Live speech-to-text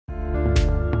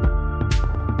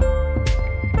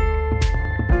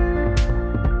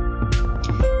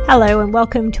Hello and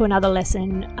welcome to another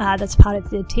lesson that's part of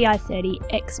the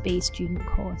TI-30XB student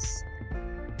course.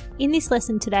 In this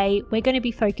lesson today, we're going to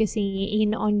be focusing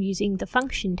in on using the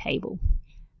function table.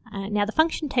 Now the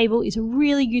function table is a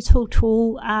really useful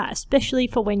tool, especially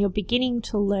for when you're beginning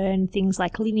to learn things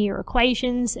like linear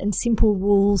equations and simple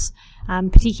rules,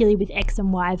 particularly with x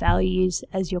and y values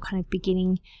as you're kind of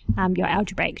beginning your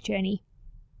algebraic journey.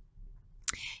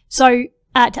 So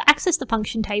to access the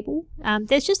function table,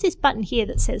 there's just this button here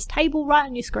that says table right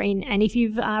on your screen, and if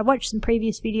you've watched some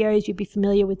previous videos you'd be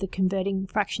familiar with the converting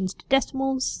fractions to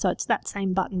decimals, so it's that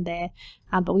same button there,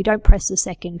 but we don't press the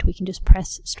second, we can just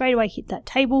press straight away, hit that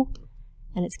table,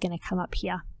 and it's going to come up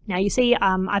here. Now you see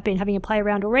I've been having a play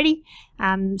around already,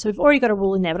 so we've already got a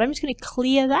rule in there, but I'm just going to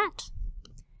clear that,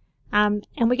 and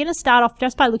we're going to start off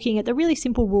just by looking at the really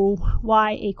simple rule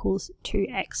y equals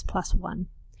 2x plus 1.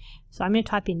 So I'm going to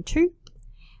type in 2.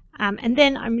 And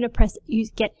then I'm going to press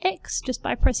get x just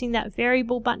by pressing that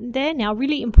variable button there. Now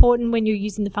really important when you're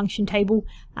using the function table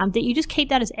that you just keep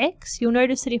that as x. You'll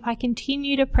notice that if I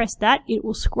continue to press that, it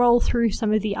will scroll through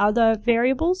some of the other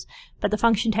variables, but the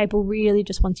function table really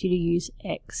just wants you to use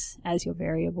x as your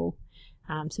variable.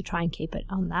 So try and keep it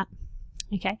on that.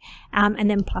 Okay, and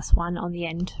then plus 1 on the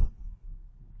end.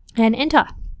 And enter.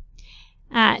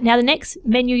 Now the next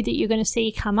menu that you're going to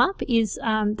see come up is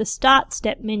the start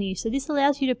step menu. So this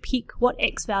allows you to pick what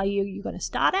x value you're going to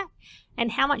start at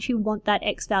and how much you want that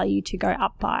x value to go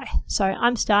up by. So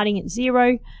I'm starting at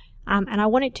 0 and I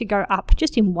want it to go up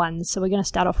just in 1. So we're going to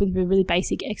start off with a really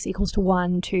basic x equals to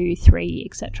 1, 2, 3,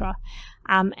 etc.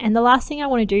 And the last thing I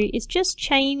want to do is just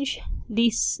change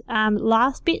this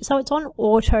last bit so it's on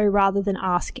auto rather than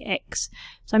ask x.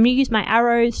 So I'm going to use my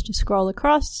arrows to scroll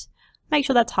across. Make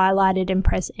sure that's highlighted and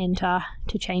press enter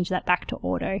to change that back to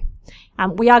auto.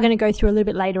 We are going to go through a little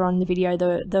bit later on in the video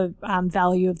the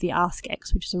value of the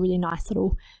askx, which is a really nice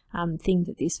little thing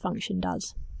that this function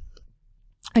does.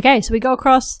 Okay, so we go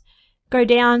across, go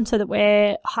down so that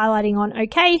we're highlighting on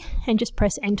OK, and just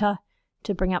press enter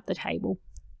to bring up the table.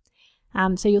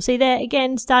 So you'll see there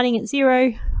again starting at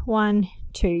 0, 1,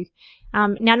 2.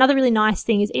 Now another really nice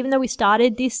thing is even though we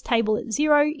started this table at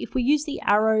 0, if we use the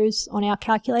arrows on our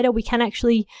calculator we can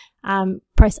actually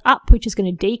press up, which is going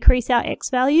to decrease our x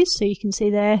values. So you can see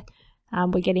there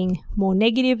we're getting more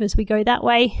negative as we go that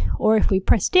way, or if we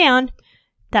press down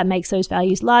that makes those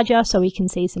values larger so we can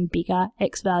see some bigger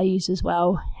x values as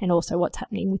well, and also what's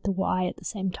happening with the y at the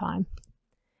same time.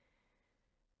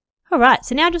 Alright,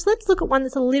 so now just let's look at one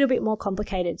that's a little bit more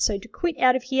complicated. So to quit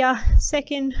out of here,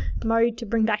 second mode to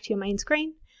bring back to your main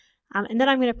screen, and then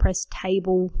I'm going to press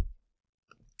table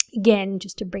again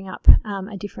just to bring up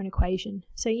a different equation.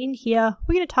 So in here,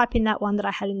 we're going to type in that one that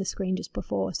I had in the screen just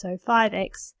before, so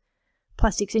 5x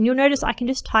plus 6, and you'll notice I can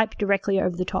just type directly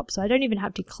over the top, so I don't even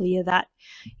have to clear that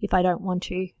if I don't want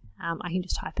to. I can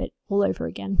just type it all over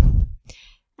again.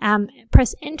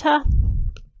 Press enter.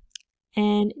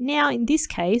 And now in this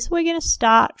case, we're going to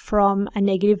start from a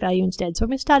negative value instead. So I'm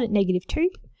going to start at -2.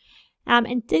 And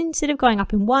then instead of going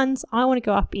up in 1s, I want to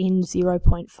go up in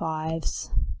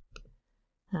 0.5s.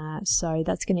 So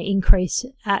that's going to increase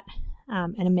at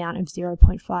an amount of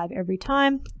 0.5 every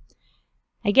time.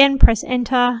 Again, press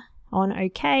enter on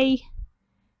OK.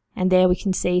 And there we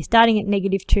can see starting at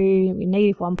 -2,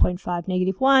 -1.5,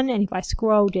 -1. And if I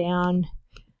scroll down,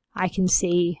 I can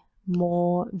see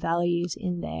more values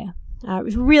in there. It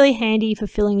was really handy for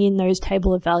filling in those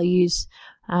table of values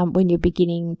when you're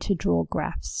beginning to draw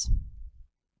graphs.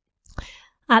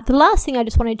 The last thing I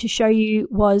just wanted to show you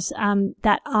was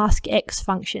that askx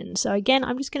function. So again,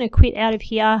 I'm just going to quit out of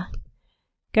here,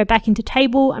 go back into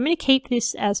table. I'm going to keep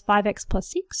this as 5x plus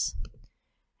 6.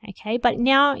 Okay, but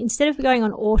now instead of going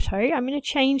on auto, I'm going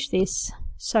to change this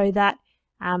so that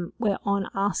we're on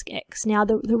askx. Now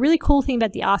the really cool thing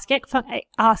about the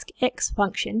askx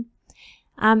function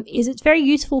is it's very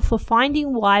useful for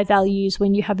finding y values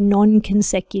when you have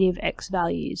non-consecutive x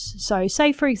values. So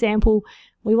say for example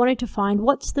we wanted to find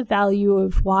what's the value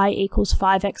of y equals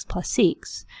 5x plus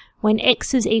 6 when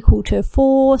x is equal to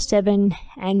 4, 7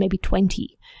 and maybe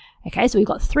 20. Okay, so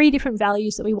we've got 3 different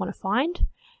values that we want to find,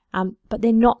 but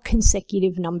they're not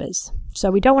consecutive numbers. So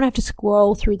we don't want to have to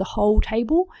scroll through the whole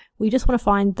table, we just want to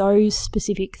find those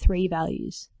specific 3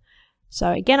 values.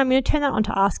 So again, I'm going to turn that on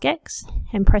to askx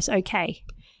and press OK.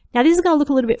 Now this is going to look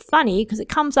a little bit funny because it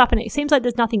comes up and it seems like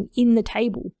there's nothing in the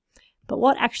table. But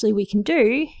what actually we can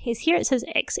do is here it says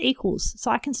x equals.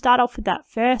 So I can start off with that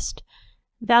first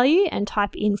value and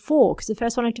type in 4 because the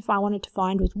first one I wanted to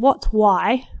find was what's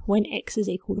y when x is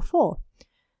equal to 4.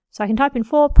 So I can type in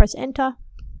 4, press enter.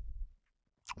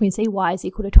 We can see y is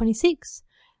equal to 26.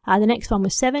 The next one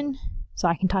was 7. So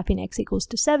I can type in x equals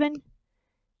to 7,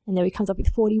 and there it comes up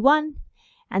with 41.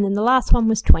 And then the last one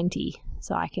was 20.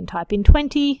 So I can type in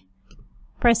 20,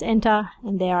 press enter,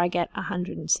 and there I get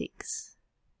 106.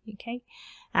 Okay.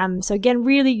 So again,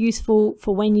 really useful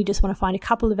for when you just want to find a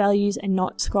couple of values and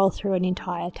not scroll through an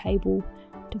entire table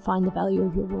to find the value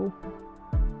of your rule.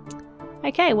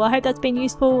 Okay, well I hope that's been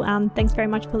useful. Thanks very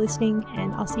much for listening,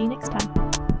 and I'll see you next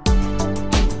time.